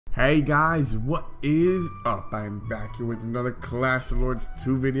Hey guys, what is up? I'm back here with another Clash of Lords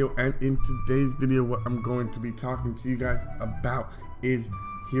 2 video, and in today's video what I'm going to be talking to you guys about is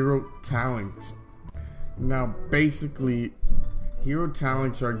hero talents. Now basically, hero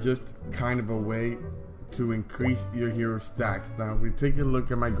talents are just kind of a way to increase your hero stacks. Now if we take a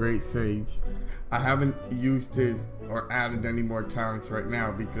look at my Great Sage, I haven't used his or added any more talents right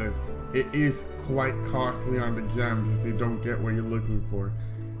now because it is quite costly on the gems if you don't get what you're looking for.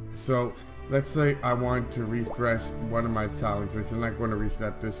 So let's say I want to refresh one of my talents, which I'm not going to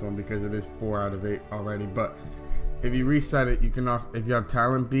reset this one because it is 4 out of 8 already, but if you reset it, you can also, if you have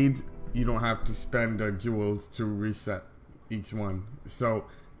talent beads, you don't have to spend jewels to reset each one. So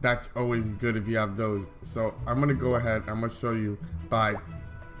that's always good if you have those. So I'm going to go ahead, I'm going to show you by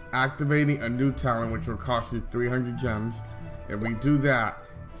activating a new talent which will cost you 300 gems. If we do that,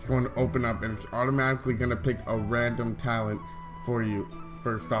 it's going to open up and it's automatically going to pick a random talent for you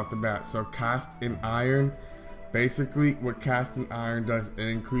first off the bat. So cast in iron, basically what cast in iron does, it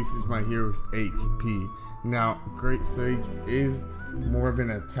increases my hero's HP. Now Great Sage is more of an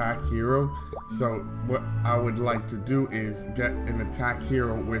attack hero, so what I would like to do is get an attack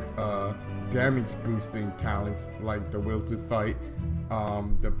hero with damage boosting talents like the Will to Fight,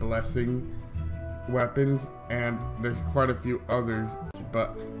 the Blessing weapons, and there's quite a few others,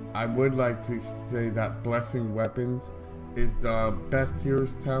 but I would like to say that Blessing weapons is the best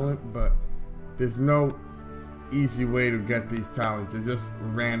hero's talent, but there's no easy way to get these talents. They're just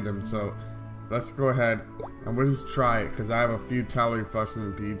random. So let's go ahead and we'll just try it because I have a few talent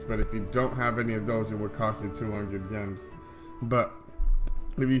refreshment beads, but if you don't have any of those, it would cost you 200 gems. But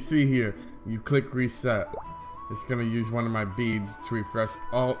if you see here, you click reset, it's going to use one of my beads to refresh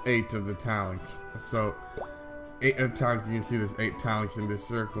all 8 of the talents. So 8 of talents, you can see there's 8 talents in this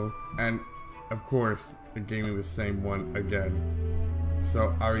circle, and of course it gave me the same one again.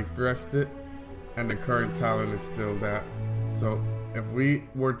 So I refreshed it and the current talent is still that. So if we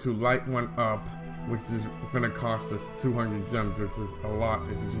were to light one up, which is going to cost us 200 gems, which is a lot,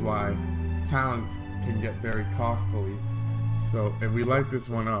 this is why talents can get very costly. So if we light this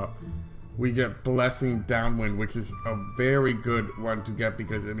one up, we get Blessing Downwind, which is a very good one to get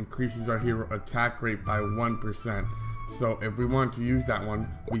because it increases our hero attack rate by 1%. So if we want to use that one,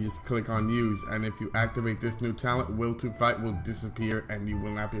 we just click on use, and if you activate this new talent, Will to Fight will disappear and you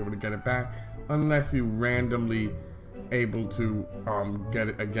will not be able to get it back unless you randomly able to get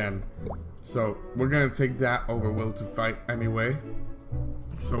it again. So we're gonna take that over Will to Fight anyway.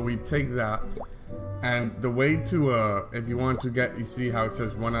 So we take that, and the way to if you want to get, you see how it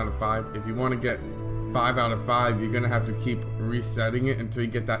says 1 out of 5, if you want to get 5 out of 5, you're gonna have to keep resetting it until you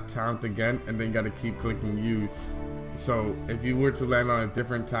get that talent again, and then you gotta keep clicking use. So if you were to land on a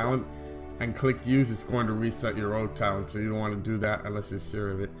different talent and click use, it's going to reset your old talent, so you don't want to do that unless you're sure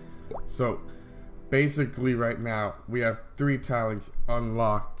of it. So basically right now we have 3 talents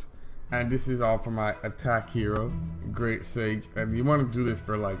unlocked, and this is all for my attack hero, Great Sage. And you want to do this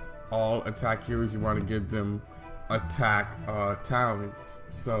for like all attack heroes, you want to give them attack talents.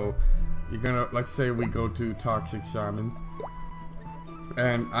 So you're gonna, let's say we go to Toxic Shaman,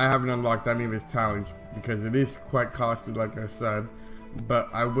 and I haven't unlocked any of his talents because it is quite costly like I said, but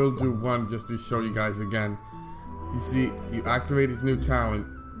I will do one just to show you guys again. You see, you activate his new talent,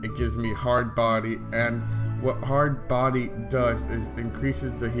 it gives me Hard Body, and what Hard Body does is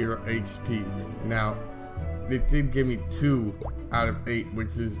increases the hero HP. Now it did give me 2 out of 8,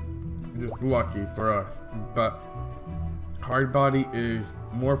 which is just lucky for us, but Hard Body is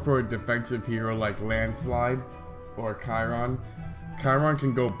more for a defensive hero like Landslide or Chiron. Chiron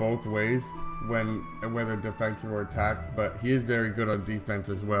can go both ways, whether defensive or attack, but he is very good on defense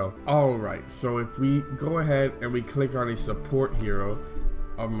as well. Alright, so if we go ahead and we click on a support hero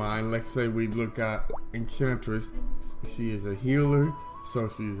of mine, let's say we look at Enchantress, she is a healer, so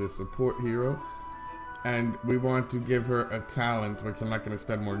she's a support hero, and we want to give her a talent, which I'm not going to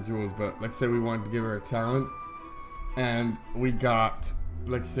spend more jewels, but let's say we want to give her a talent, and we got,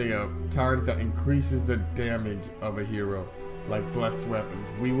 let's say, a talent that increases the damage of a hero, like Blessed Weapons.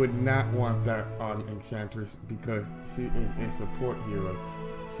 We would not want that on Enchantress because she is a support hero.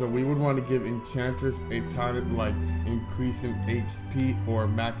 So we would want to give Enchantress a talent like increasing HP or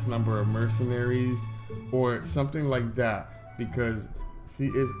max number of mercenaries or something like that, because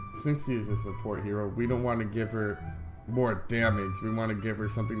since she is a support hero, we don't want to give her more damage. We want to give her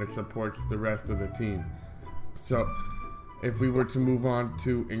something that supports the rest of the team. So if we were to move on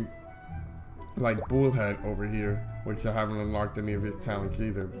to like Bullhead over here, which I haven't unlocked any of his talents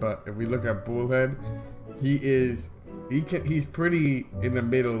either, but if we look at Bullhead, he's pretty in the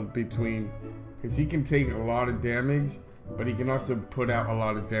middle between, because he can take a lot of damage but he can also put out a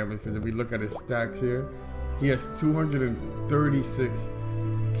lot of damage, because if we look at his stacks here, he has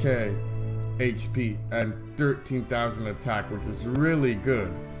 236k HP and 13,000 attack, which is really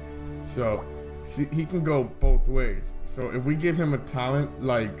good. So see, he can go both ways. So if we give him a talent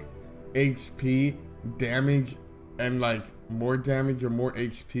like HP, damage, and like more damage or more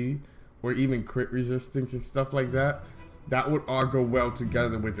HP, or even crit resistance and stuff like that, that would all go well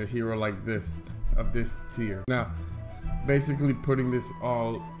together with a hero like this, of this tier. Now, basically putting this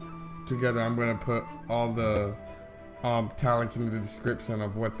all together, I'm gonna put all the talents in the description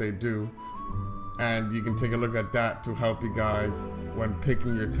of what they do, and you can take a look at that to help you guys when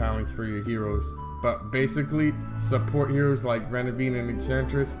picking your talents for your heroes. But basically, support heroes like Renavine and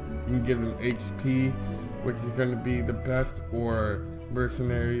Enchantress, you can give them HP, which is going to be the best, or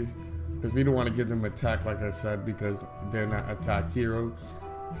mercenaries, because we don't want to give them attack, like I said, because they're not attack heroes.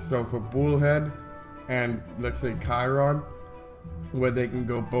 So for Bullhead and let's say Chiron, where they can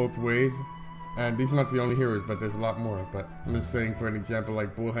go both ways, and these are not the only heroes, but there's a lot more, but I'm just saying, for an example,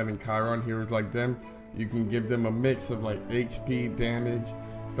 like Bullhead and Chiron, heroes like them, you can give them a mix of like HP, damage,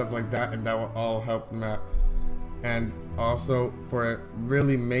 stuff like that, and that will all help them out. And also for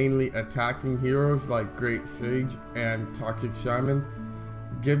really mainly attacking heroes like Great Sage and Toxic Shaman,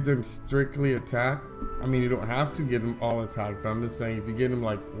 give them strictly attack. I mean, you don't have to give them all attack, but I'm just saying, if you give them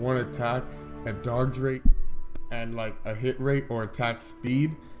like one attack, a dodge rate, and like a hit rate or attack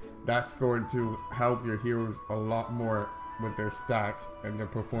speed, that's going to help your heroes a lot more with their stats and their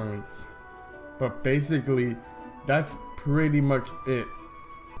performance. But basically, that's pretty much it.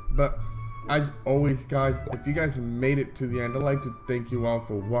 But as always, guys, if you guys made it to the end, I'd like to thank you all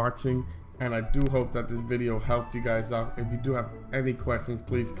for watching, and I do hope that this video helped you guys out. If you do have any questions,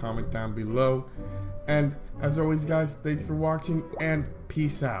 please comment down below. And as always, guys, thanks for watching, and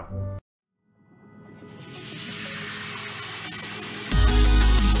peace out.